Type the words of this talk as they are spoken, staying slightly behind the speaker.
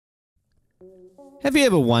Have you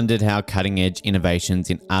ever wondered how cutting-edge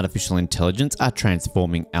innovations in artificial intelligence are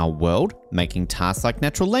transforming our world, making tasks like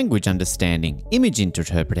natural language understanding, image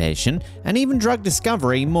interpretation, and even drug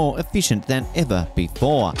discovery more efficient than ever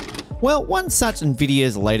before? Well, one such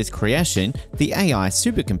Nvidia's latest creation, the AI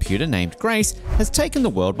supercomputer named Grace, has taken the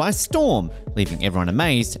world by storm, leaving everyone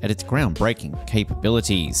amazed at its groundbreaking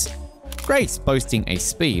capabilities. Grace, boasting a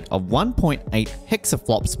speed of 1.8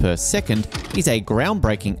 hexaflops per second, is a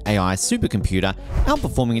groundbreaking AI supercomputer,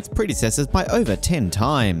 outperforming its predecessors by over 10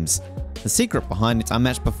 times. The secret behind its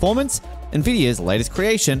unmatched performance? Nvidia's latest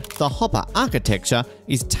creation, the Hopper architecture,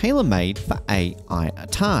 is tailor-made for AI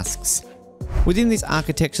tasks. Within this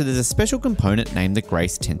architecture, there's a special component named the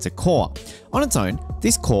Grace Tensor Core. On its own,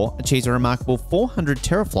 this core achieves a remarkable 400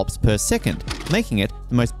 teraflops per second, making it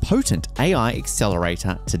the most potent AI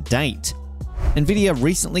accelerator to date. Nvidia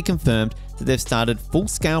recently confirmed that they've started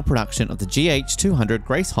full-scale production of the GH200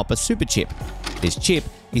 Grace Hopper superchip. This chip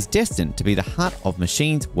is destined to be the heart of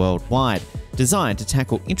machines worldwide, designed to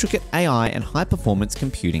tackle intricate AI and high-performance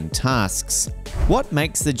computing tasks. What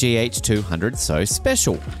makes the GH200 so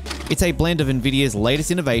special? It's a blend of Nvidia's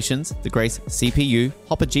latest innovations, the Grace CPU,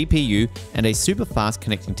 Hopper GPU, and a super-fast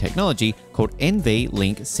connecting technology called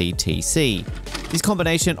NVLink CTC. This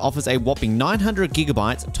combination offers a whopping 900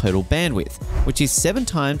 gigabytes total bandwidth, which is 7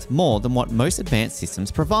 times more than what most advanced systems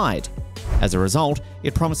provide. As a result,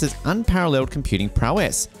 it promises unparalleled computing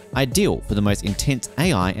prowess, ideal for the most intense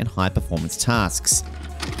AI and high-performance tasks.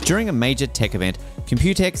 During a major tech event,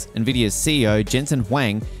 Computex, Nvidia's CEO Jensen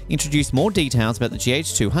Huang introduced more details about the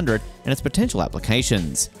GH200 and its potential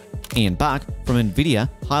applications. Ian Buck from Nvidia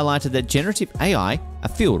highlighted that generative AI, a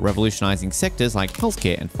field revolutionizing sectors like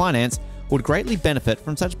healthcare and finance, would greatly benefit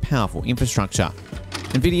from such powerful infrastructure.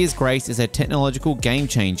 Nvidia's Grace is a technological game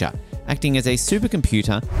changer, acting as a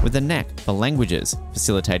supercomputer with a knack for languages,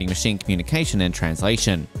 facilitating machine communication and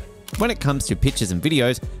translation. When it comes to pictures and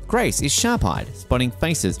videos, Grace is sharp-eyed, spotting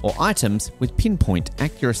faces or items with pinpoint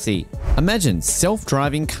accuracy. Imagine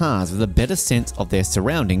self-driving cars with a better sense of their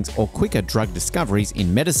surroundings or quicker drug discoveries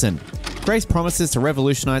in medicine. Grace promises to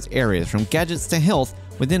revolutionize areas from gadgets to health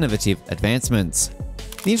with innovative advancements.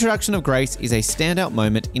 The introduction of Grace is a standout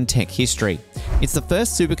moment in tech history. It's the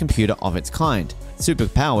first supercomputer of its kind,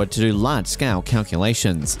 superpowered to do large-scale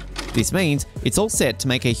calculations. This means it's all set to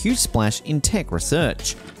make a huge splash in tech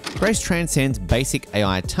research. Grace transcends basic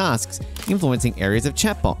AI tasks, influencing areas of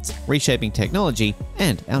chatbots, reshaping technology,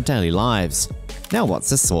 and our daily lives. Now what's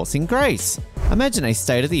the source in Grace? Imagine a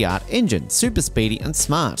state-of-the-art engine, super speedy and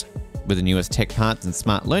smart. With the newest tech parts and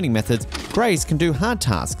smart learning methods, Grace can do hard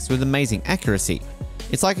tasks with amazing accuracy.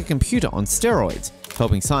 It's like a computer on steroids,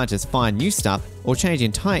 helping scientists find new stuff or change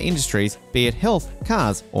entire industries, be it health,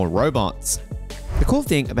 cars, or robots. The cool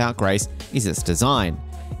thing about Grace is its design.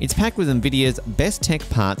 It's packed with Nvidia's best tech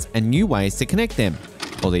parts and new ways to connect them.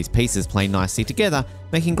 All these pieces play nicely together,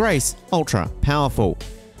 making Grace ultra powerful.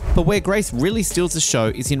 But where Grace really steals the show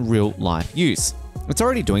is in real-life use. It's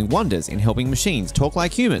already doing wonders in helping machines talk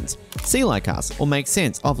like humans, see like us, or make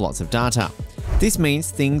sense of lots of data. This means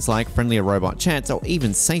things like friendlier robot chats or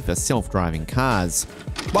even safer self-driving cars.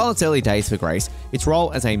 While it's early days for Grace, its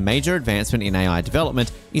role as a major advancement in AI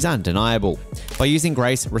development is undeniable. By using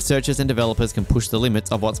Grace, researchers and developers can push the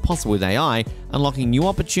limits of what's possible with AI, unlocking new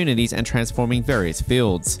opportunities and transforming various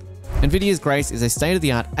fields. Nvidia's Grace is a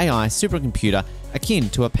state-of-the-art AI supercomputer akin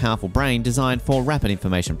to a powerful brain designed for rapid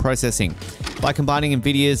information processing. By combining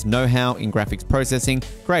Nvidia's know-how in graphics processing,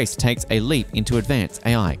 Grace takes a leap into advanced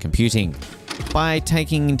AI computing. By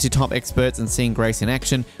taking into top experts and seeing Grace in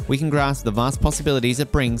action, we can grasp the vast possibilities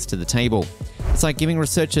it brings to the table. It's like giving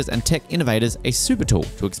researchers and tech innovators a super tool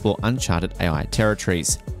to explore uncharted AI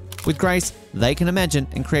territories. With Grace, they can imagine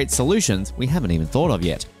and create solutions we haven't even thought of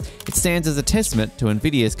yet. It stands as a testament to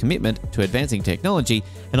Nvidia's commitment to advancing technology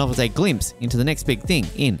and offers a glimpse into the next big thing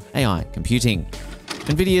in AI computing.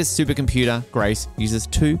 Nvidia's supercomputer, Grace, uses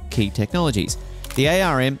 2 key technologies: the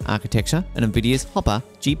ARM architecture and Nvidia's Hopper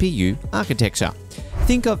GPU architecture.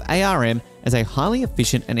 Think of ARM as a highly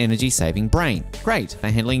efficient and energy-saving brain, great for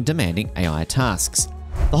handling demanding AI tasks.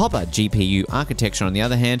 The Hopper GPU architecture, on the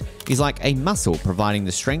other hand, is like a muscle providing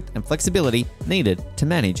the strength and flexibility needed to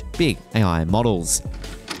manage big AI models.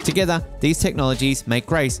 Together, these technologies make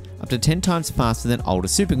Grace up to 10 times faster than older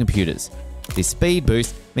supercomputers. This speed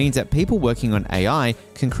boost means that people working on AI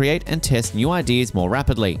can create and test new ideas more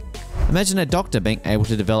rapidly. Imagine a doctor being able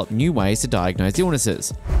to develop new ways to diagnose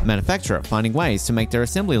illnesses, a manufacturer finding ways to make their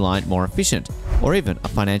assembly line more efficient, or even a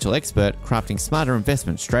financial expert crafting smarter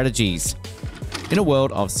investment strategies. In a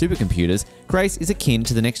world of supercomputers, Grace is akin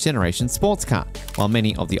to the next generation sports car, while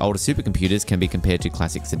many of the older supercomputers can be compared to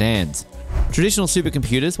classic sedans. Traditional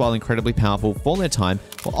supercomputers, while incredibly powerful for their time,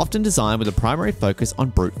 were often designed with a primary focus on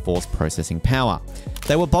brute force processing power.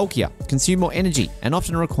 They were bulkier, consumed more energy, and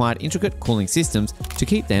often required intricate cooling systems to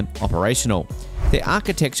keep them operational. Their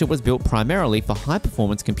architecture was built primarily for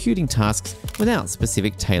high-performance computing tasks without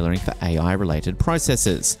specific tailoring for AI-related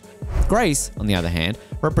processors. Grace, on the other hand,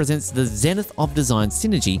 represents the zenith of design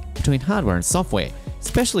synergy between hardware and software,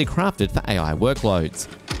 specially crafted for AI workloads.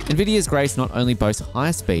 Nvidia's Grace not only boasts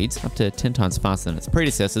higher speeds, up to 10 times faster than its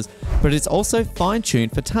predecessors, but it's also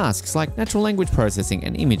fine-tuned for tasks like natural language processing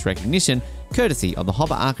and image recognition, courtesy of the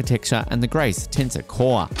Hopper architecture and the Grace Tensor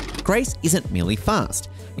Core. Grace isn't merely fast.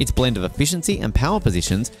 Its blend of efficiency and power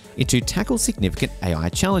positions it to tackle significant AI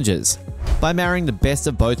challenges. By marrying the best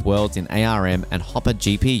of both worlds in ARM and Hopper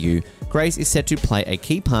GPU, Grace is set to play a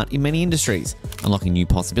key part in many industries, unlocking new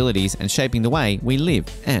possibilities and shaping the way we live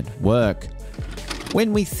and work.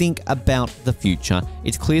 When we think about the future,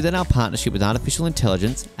 it's clear that our partnership with artificial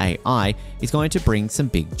intelligence, AI, is going to bring some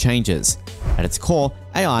big changes. At its core,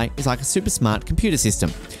 AI is like a super smart computer system.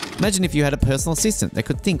 Imagine if you had a personal assistant that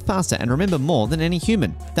could think faster and remember more than any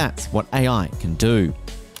human. That's what AI can do.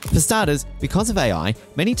 For starters, because of AI,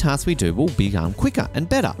 many tasks we do will become quicker and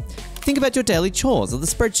better. Think about your daily chores or the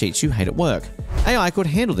spreadsheets you hate at work. AI could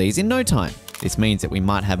handle these in no time. This means that we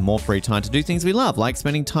might have more free time to do things we love, like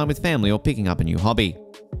spending time with family or picking up a new hobby.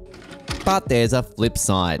 But there's a flip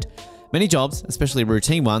side. Many jobs, especially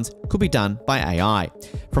routine ones, could be done by AI.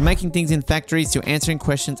 From making things in factories to answering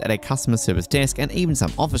questions at a customer service desk and even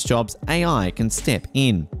some office jobs, AI can step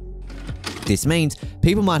in. This means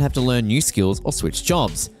people might have to learn new skills or switch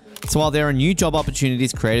jobs. So while there are new job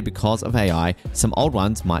opportunities created because of AI, some old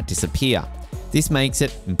ones might disappear. This makes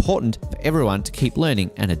it important for everyone to keep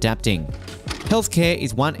learning and adapting. Healthcare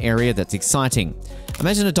is one area that's exciting.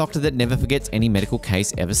 Imagine a doctor that never forgets any medical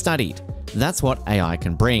case ever studied. That's what AI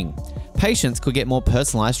can bring. Patients could get more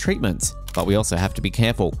personalized treatments, but we also have to be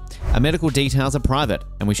careful. Our medical details are private,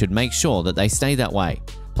 and we should make sure that they stay that way.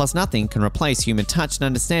 Plus, nothing can replace human touch and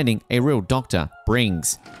understanding a real doctor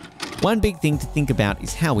brings. One big thing to think about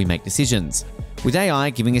is how we make decisions. With AI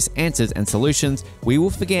giving us answers and solutions, we will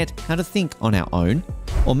forget how to think on our own.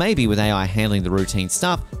 Or maybe with AI handling the routine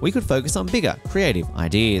stuff, we could focus on bigger, creative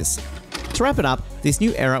ideas. To wrap it up, this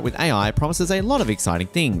new era with AI promises a lot of exciting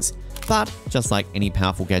things. But, just like any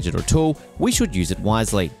powerful gadget or tool, we should use it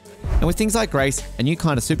wisely. And with things like Grace, a new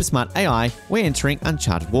kind of super smart AI, we're entering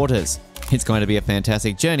uncharted waters. It's going to be a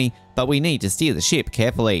fantastic journey, but we need to steer the ship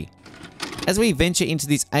carefully. As we venture into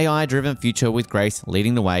this AI-driven future with Grace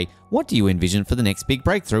leading the way, what do you envision for the next big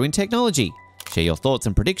breakthrough in technology? Share your thoughts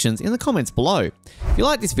and predictions in the comments below. If you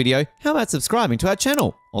like this video, how about subscribing to our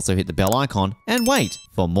channel? Also hit the bell icon and wait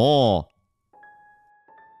for more.